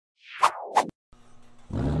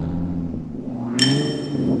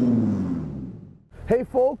Hey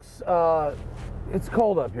folks, it's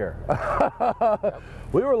cold up here.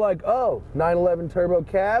 We were like, oh, 911 Turbo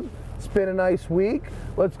Cab, it's been a nice week.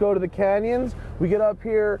 Let's go to the canyons. We get up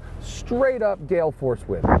here, straight up gale force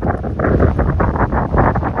wind.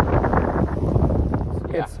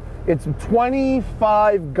 Yeah. It's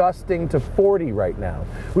 25 gusting to 40 right now,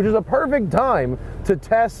 which is a perfect time to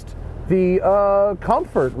test the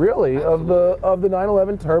comfort, really, of the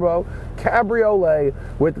 911 Turbo Cabriolet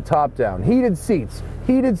with the top down. Heated seats,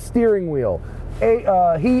 heated steering wheel,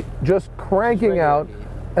 heat just cranking out,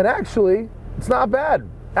 and actually, it's not bad.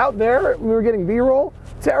 Out there, we were getting B-roll,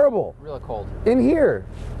 terrible. Really cold. In here,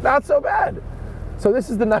 not so bad. So this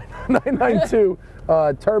is the 992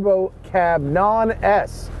 Turbo Cab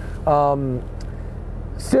non-S.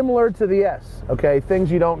 Similar to the S, okay?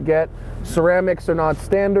 Things you don't get. Ceramics are not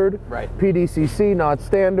standard. Right. PDCC not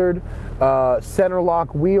standard. Center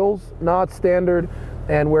lock wheels not standard.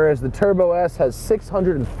 And whereas the Turbo S has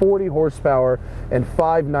 640 horsepower and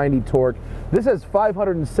 590 torque, this has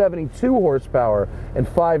 572 horsepower and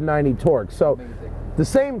 590 torque. So amazing. The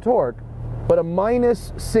same torque, but a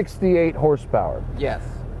minus 68 horsepower. Yes.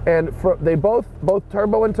 And they both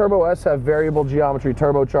Turbo and Turbo S have variable geometry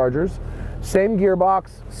turbochargers. Same gearbox,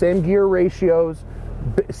 same gear ratios,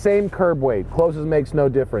 same curb weight. Closest makes no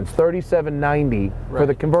difference. 3790 for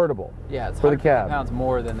the convertible. Yeah, it's for the cab. pounds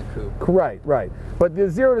more than the coupe. Right, right. But the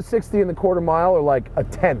 0 to 60 in the quarter mile are like a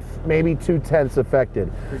tenth, maybe 2/10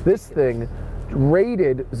 affected. Ridiculous. This thing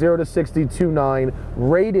rated 0 to 60 2.9,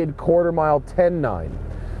 rated quarter mile 10.9.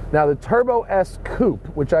 Now the Turbo S Coupe,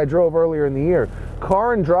 which I drove earlier in the year,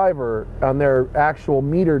 Car and Driver on their actual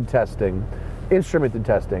metered testing, instrumented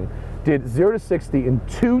testing, did 0 to 60 in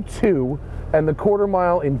 2.2 and the quarter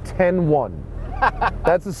mile in 10.1.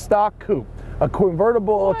 That's a stock coupe. A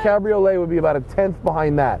convertible, a cabriolet would be about a tenth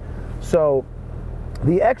behind that. So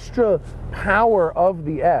the extra power of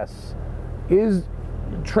the S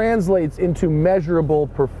translates into measurable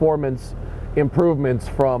performance improvements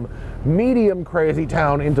from medium crazy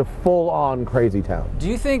town into full-on crazy town. Do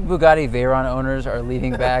you think Bugatti Veyron owners are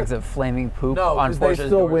leaving bags of flaming poop on Porsche's they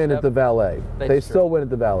still win doorstep? at the valet. They still win at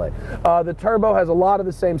the valet. The Turbo has a lot of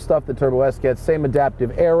the same stuff the Turbo S gets. Same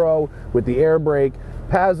adaptive aero with the air brake.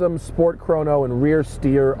 PASM, Sport Chrono, and rear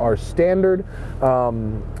steer are standard.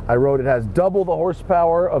 I wrote it has double the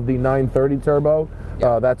horsepower of the 930 Turbo.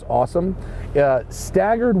 Yeah. That's awesome.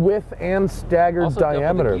 Staggered width and staggered also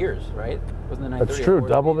double the gears, right? Wasn't the 930 That's true.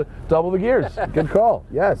 Double the gears. Good call.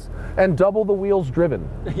 Yes, and double the wheels driven.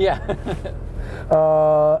 Yeah.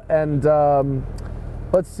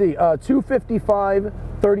 Let's see. 255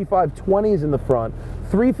 3520s in the front.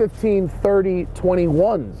 315 30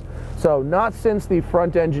 21s. So not since the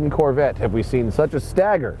front engine Corvette have we seen such a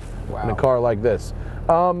stagger in a car like this.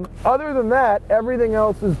 Other than that, everything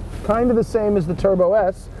else is kind of the same as the Turbo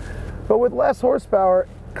S, but with less horsepower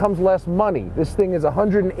comes less money. This thing is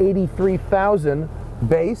 183,000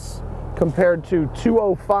 base compared to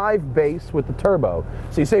 205 base with the Turbo.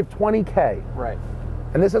 So you save 20K. Right.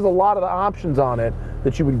 And this has a lot of the options on it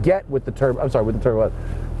that you would get with the Turbo. I'm sorry, with the Turbo S.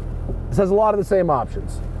 This has a lot of the same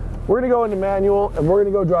options. We're gonna go into manual and we're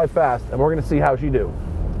gonna go drive fast and we're gonna see how she do.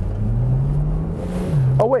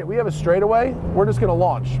 Oh wait, we have a straightaway. We're just gonna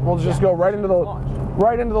launch. We'll just go right into the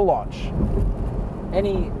launch.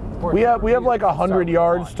 We have like 100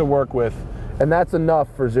 yards to work with, and that's enough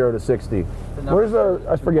for 0 to 60. Where's our?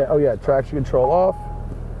 I forget. Oh yeah, traction control off.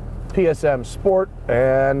 PSM Sport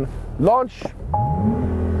and launch.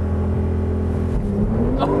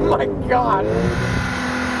 Oh my God.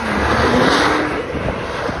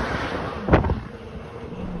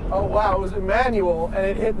 Oh wow, it was a manual and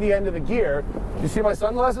it hit the end of the gear. You see my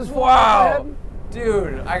sunglasses fly Wow. ahead?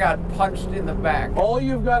 Dude, I got punched in the back. All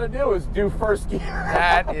you've got to do is do first gear.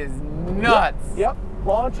 That is nuts. Yep.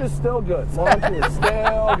 Launch is still good. Launch is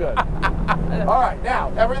still good. All right,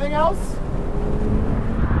 now, everything else?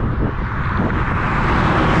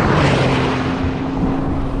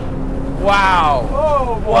 Wow.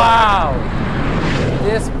 Oh, boy. Wow.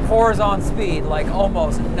 This pours on speed like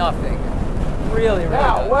almost nothing. Really, really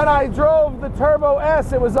Now, does. when I drove the Turbo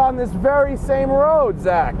S, it was on this very same road,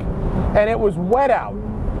 Zach, and it was wet out.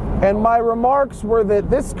 And my remarks were that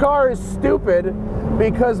this car is stupid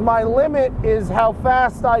because my limit is how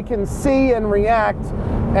fast I can see and react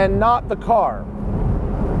and not the car.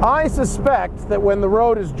 I suspect that when the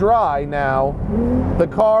road is dry now, the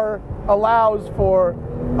car allows for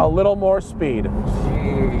a little more speed.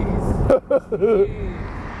 Jeez. Jeez.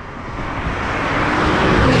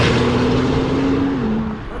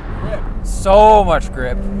 So much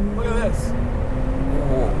grip. Look at this.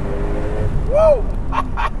 Whoa.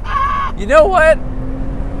 You know what?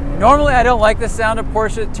 Normally, I don't like the sound of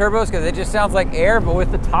Porsche turbos because it just sounds like air, but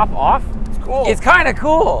with the top off, It's cool. it's kind of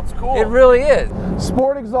cool. It's cool. It really is.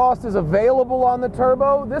 Sport exhaust is available on the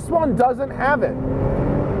Turbo. This one doesn't have it.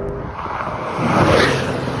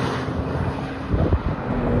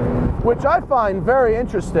 Which I find very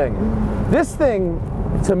interesting. This thing,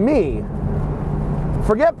 to me,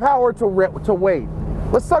 forget power to weight.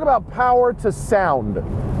 Let's talk about power to sound.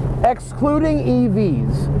 Excluding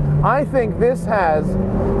EVs, I think this has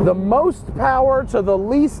the most power to the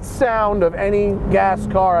least sound of any gas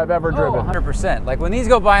car I've ever driven. 100%. Like when these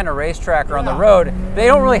go by on a racetrack or on the road, they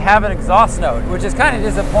don't really have an exhaust note, which is kind of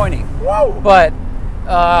disappointing. Whoa! But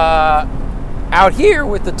out here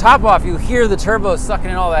with the top off, you hear the turbos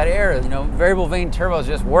sucking in all that air. You know, variable vane turbos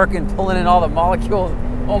just working, pulling in all the molecules.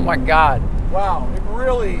 Oh my God. Wow, it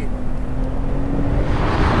really...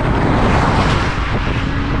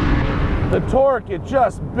 The torque, it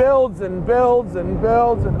just builds and builds and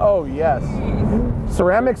builds and oh yes.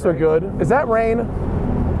 Ceramics are good. Is that rain?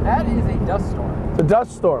 That is a dust storm. It's a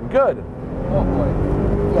dust storm, good. Oh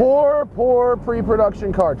boy. Poor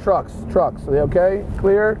pre-production car. Trucks. Are they okay?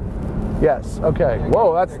 Clear? Yes, okay.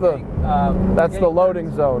 Whoa, that's the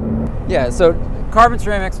loading zone. Yeah, so carbon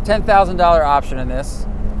ceramics, $10,000 option in this.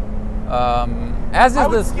 As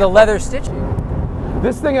is the leather stitching.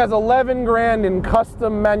 This thing has 11 grand in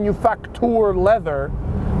custom manufacture leather,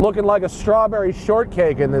 looking like a strawberry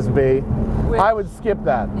shortcake in this bee. I would skip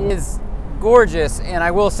that. Is gorgeous, and I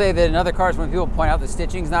will say that in other cars, when people point out the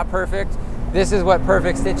stitching's not perfect, this is what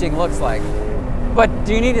perfect stitching looks like. But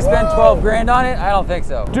do you need to spend 12 grand on it? I don't think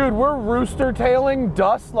so. Dude, we're rooster tailing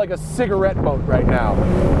dust like a cigarette boat right now.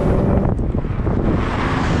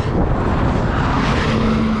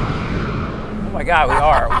 Oh my God, we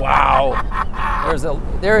are. Wow.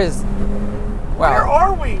 There is. Wow. Where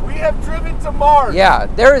are we? We have driven to Mars. Yeah,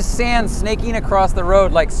 there is sand snaking across the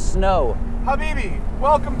road like snow. Habibi,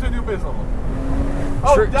 welcome to New Bizzle.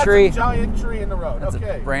 Oh, that's tree. a giant tree in the road. That's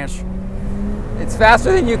okay. a branch. It's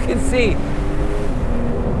faster than you can see.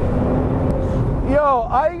 Yo,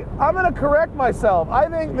 I'm gonna correct myself. I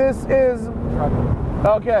think this is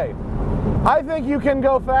okay. I think you can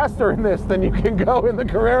go faster in this than you can go in the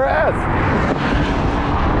Carrera S.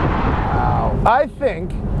 Wow. I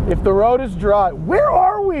think if the road is dry, where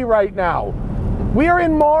are we right now? We are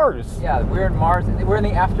in Mars. Yeah, we're in Mars. We're in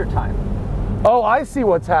the after time. Oh, I see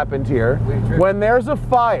what's happened here. When there's a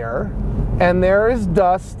fire and there is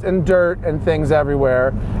dust and dirt and things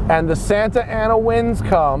everywhere, and the Santa Ana winds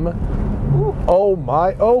come. Ooh. Oh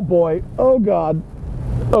my! Oh boy! Oh God!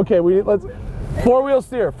 Okay, let's. Four-wheel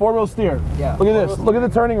steer. Yeah. Look at this. Look at the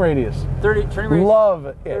turning radius. Turning radius. Love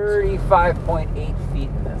it. 35.8 feet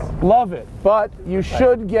in this. Love it. But you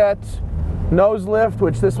should get nose lift,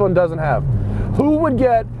 which this one doesn't have. Who would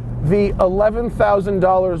get the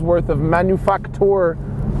 $11,000 worth of manufacture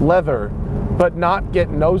leather, but not get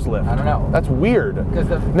nose lift? I don't know. That's weird.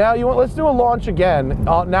 Now let's do a launch again.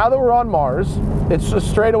 Now that we're on Mars, it's just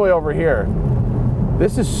straight away over here.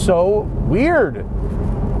 This is so weird.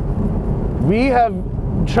 We have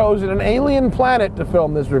chosen an alien planet to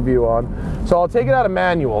film this review on, so I'll take it out of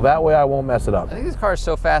manual. That way I won't mess it up. I think this car is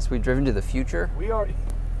so fast we've driven to the future. We are.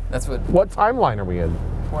 That's what. What timeline are we in?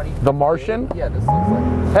 20. The Martian? Yeah, this looks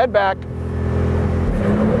like. Head back.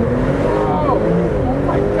 Oh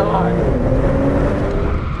my God.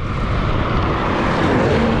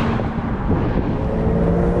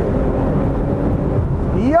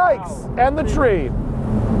 Yikes! Wow. And the tree.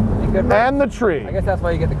 And the tree. I guess that's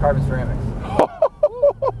why you get the carbon ceramics.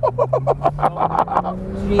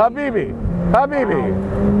 Habibi.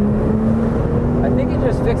 I think it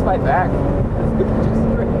just fixed my back. Just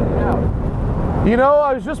straightened it out. You know,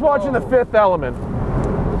 I was just watching The Fifth Element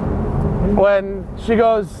when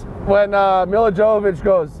Mila Jovovich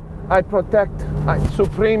goes, I protect my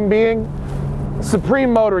supreme being,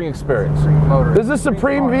 supreme motoring experience. This is a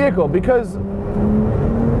supreme vehicle because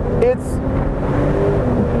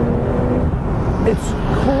it's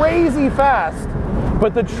crazy fast,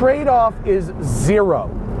 but the trade-off is zero.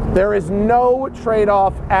 There is no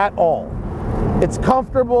trade-off at all. It's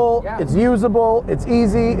comfortable, it's usable, it's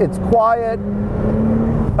easy, it's quiet.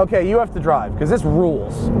 Okay, you have to drive, because this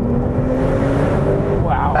rules.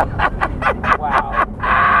 Wow. Wow.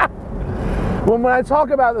 When I talk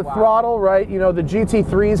about the throttle, right, you know, the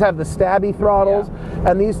GT3s have the stabby throttles,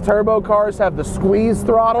 and these turbo cars have the squeeze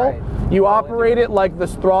throttle. Right. You operate it like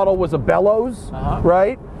this throttle was a bellows,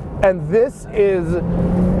 right? And this is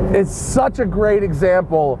such a great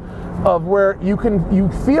example of where you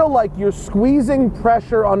feel like you're squeezing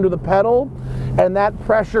pressure under the pedal, and that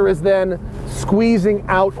pressure is then squeezing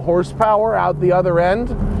out horsepower out the other end.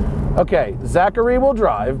 Okay, Zachary will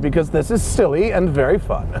drive because this is silly and very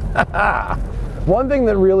fun. One thing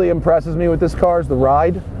that really impresses me with this car is the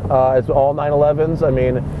ride. It's all 911s. I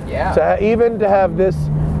mean, yeah. Even to have this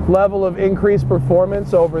level of increased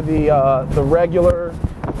performance over the regular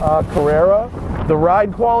Carrera, the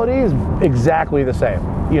ride quality is exactly the same.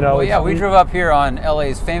 You know. Well, yeah, we drove up here on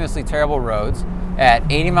LA's famously terrible roads at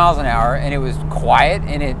 80 miles an hour, and it was quiet,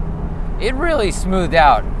 and it really smoothed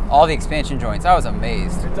out all the expansion joints. I was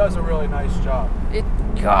amazed. It does a really nice job.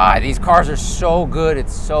 God, these cars are so good.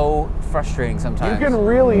 It's so frustrating sometimes. You can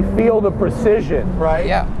really feel the precision, right?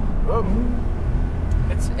 Yeah. Oh.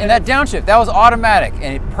 And that downshift, that was automatic,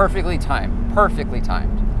 and it perfectly timed. Perfectly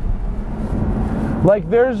timed. Like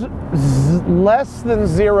there's less than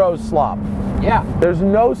zero slop. Yeah. There's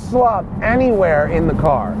no slop anywhere in the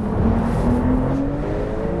car.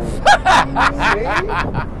 See?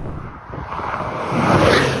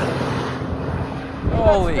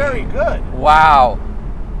 Holy. That's very good. Wow.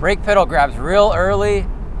 Brake pedal grabs real early.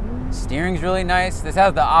 Steering's really nice. This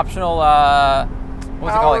has the optional,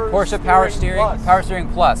 what's it called? Like Porsche Power Steering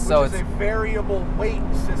Plus. So it's a variable weight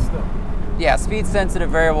system. Yeah, speed sensitive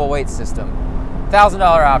variable weight system. $1,000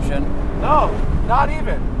 option. No, not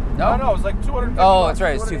even. No, it was like $250. Oh, that's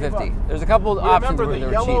right. It's $250. There's a couple of options where they're cheap.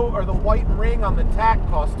 Remember, the yellow or the white ring on the tack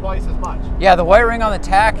costs twice as much. Yeah, the white ring on the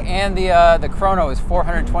tack and the chrono is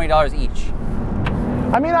 $420 each.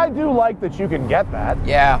 I mean, I do like that you can get that.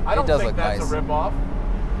 Yeah, I don't it does think look that's nice. a ripoff.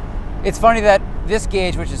 It's funny that this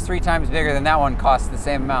gauge, which is 3 times bigger than that one, costs the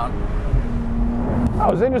same amount. Oh,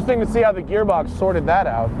 it was interesting to see how the gearbox sorted that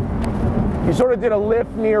out. You sort of did a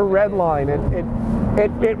lift near red line.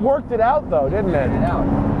 It worked it out though, didn't it? Worked it out.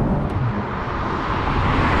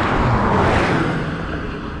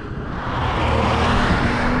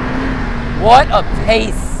 What a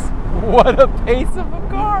pace! What a pace of a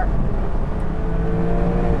car!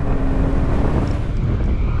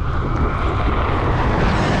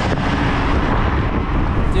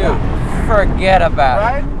 Dude, forget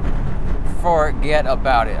about it. Forget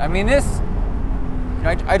about it. I mean, this.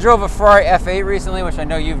 I drove a Ferrari F8 recently, which I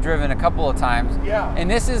know you've driven a couple of times. Yeah. And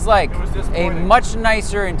this is like a much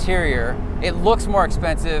nicer interior. It looks more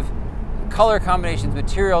expensive. Color combinations,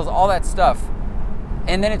 materials, all that stuff.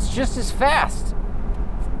 And then it's just as fast.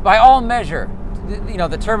 By all measure. You know,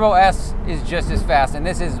 the Turbo S is just as fast, and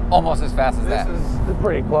this is almost as fast as that. This is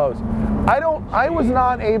pretty close. I was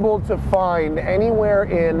not able to find anywhere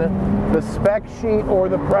in the spec sheet or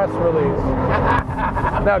the press release.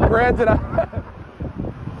 Now, granted,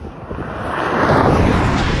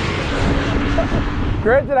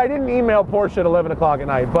 I didn't email Porsche at 11 o'clock at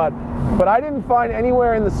night, but I didn't find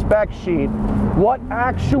anywhere in the spec sheet what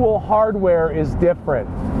actual hardware is different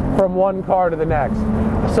from one car to the next.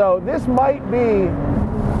 So this might be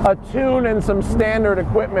a tune and some standard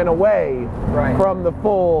equipment away from the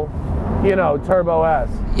full, you know, Turbo S.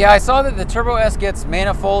 Yeah, I saw that the Turbo S gets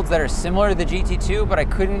manifolds that are similar to the GT2, but I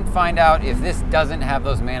couldn't find out if this doesn't have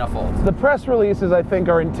those manifolds. The press releases, I think,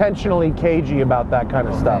 are intentionally cagey about that kind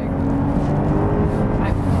of stuff.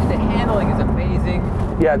 The handling is amazing.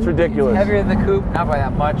 Yeah, it's ridiculous. It's heavier than the coupe, not by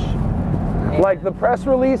that much. Like the press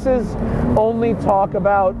releases only talk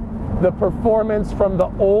about the performance from the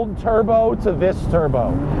old Turbo to this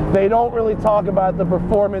Turbo. They don't really talk about the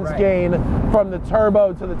performance gain from the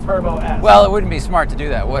Turbo to the Turbo S. Well, it wouldn't be smart to do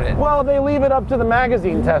that, would it? Well, they leave it up to the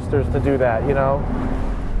magazine testers to do that, you know?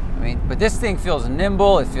 I mean, but this thing feels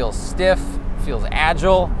nimble, it feels stiff, it feels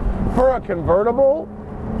agile. For a convertible,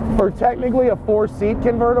 for technically a 4-seat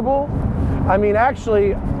convertible, I mean,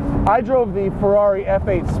 actually, I drove the Ferrari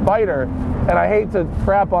F8 Spider, and I hate to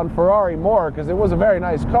crap on Ferrari more because it was a very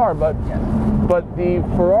nice car, but the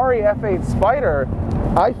Ferrari F8 Spider,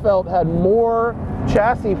 I felt had more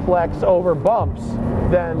chassis flex over bumps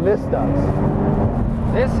than this does.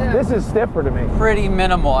 This is stiffer to me. Pretty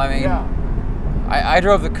minimal. I mean, I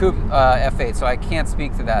drove the coupe F8, so I can't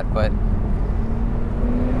speak to that, but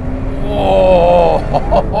whoa!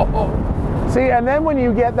 See, and then when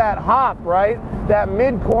you get that hop, right, that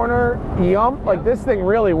mid-corner yump, like this thing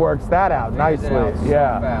really works that out nicely.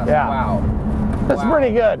 Yeah. Wow. That's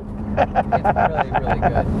pretty good. It's really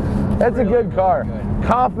good. That's a good car.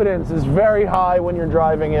 Confidence is very high when you're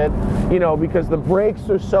driving it, you know, because the brakes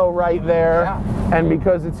are so right there, and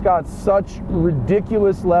because it's got such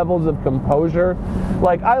ridiculous levels of composure.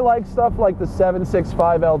 Like, I like stuff like the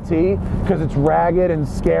 765 LT because it's ragged and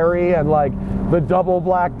scary and like the double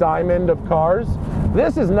black diamond of cars.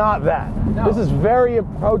 This is not that. No. This is very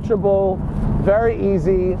approachable, very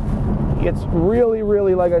easy. It's really,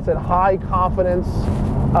 really, like I said, high confidence,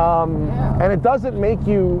 and it doesn't make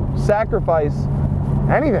you sacrifice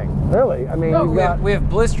anything. Really? I mean, No, we have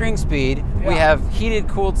blistering speed. Yeah. We have heated,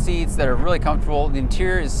 cooled seats that are really comfortable. The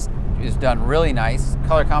interior is done really nice.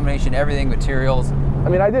 Color combination, everything, materials. I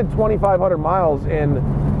mean, I did 2,500 miles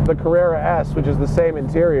in the Carrera S, which is the same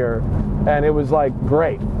interior, and it was like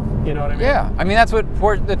great. You know what I mean? Yeah, I mean that's what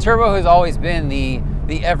the Turbo has always been, the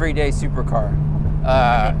everyday supercar.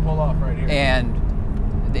 Pull off right here. And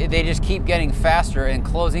they just keep getting faster and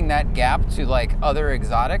closing that gap to like other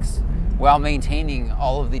exotics while maintaining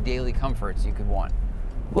all of the daily comforts you could want.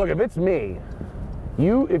 Look, if it's me,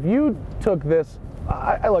 if you took this,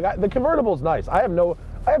 the convertible's nice. I have no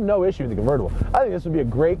issue with the convertible. I think this would be a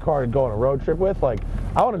great car to go on a road trip with. Like,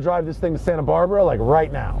 I want to drive this thing to Santa Barbara like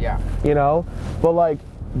right now. Yeah. You know, but like,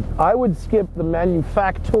 I would skip the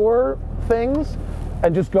manufacturer things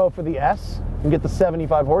and just go for the S and get the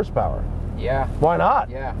 75 horsepower. Yeah. Why not?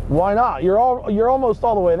 Yeah. Why not? You're almost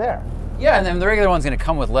all the way there. Yeah, and then the regular one's going to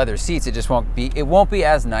come with leather seats. It won't be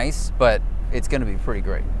as nice, but it's going to be pretty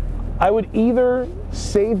great. I would either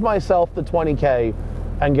save myself the 20K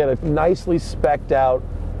and get a nicely spec'd out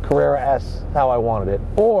Carrera S how I wanted it,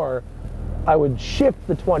 or I would shift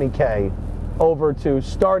the 20K over to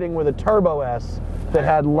starting with a Turbo S that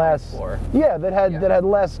had less, that had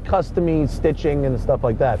less custom-y stitching and stuff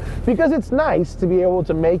like that. Because it's nice to be able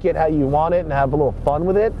to make it how you want it and have a little fun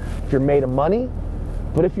with it if you're made of money.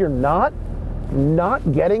 But if you're not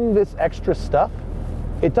getting this extra stuff,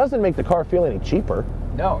 it doesn't make the car feel any cheaper.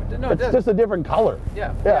 No, it's just a different color.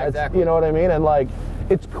 Yeah, exactly. You know what I mean? And like,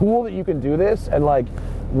 it's cool that you can do this, and like,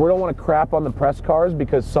 we don't want to crap on the press cars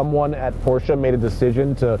because someone at Porsche made a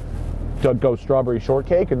decision to go strawberry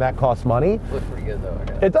shortcake, and that costs money. Looks pretty good though.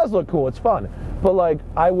 It does look cool. It's fun. But like,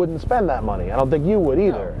 I wouldn't spend that money. I don't think you would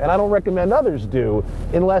either. No. And I don't recommend others do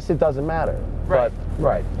unless it doesn't matter. Right. But,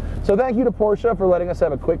 right. So thank you to Porsche for letting us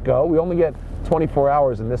have a quick go. We only get 24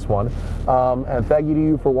 hours in this one. And thank you to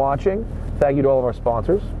you for watching. Thank you to all of our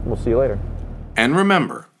sponsors. We'll see you later. And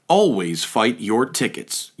remember, always fight your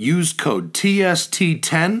tickets. Use code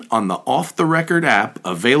TST10 on the Off the Record app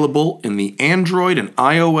available in the Android and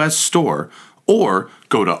iOS store, or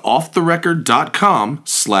go to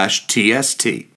offtherecord.com/TST.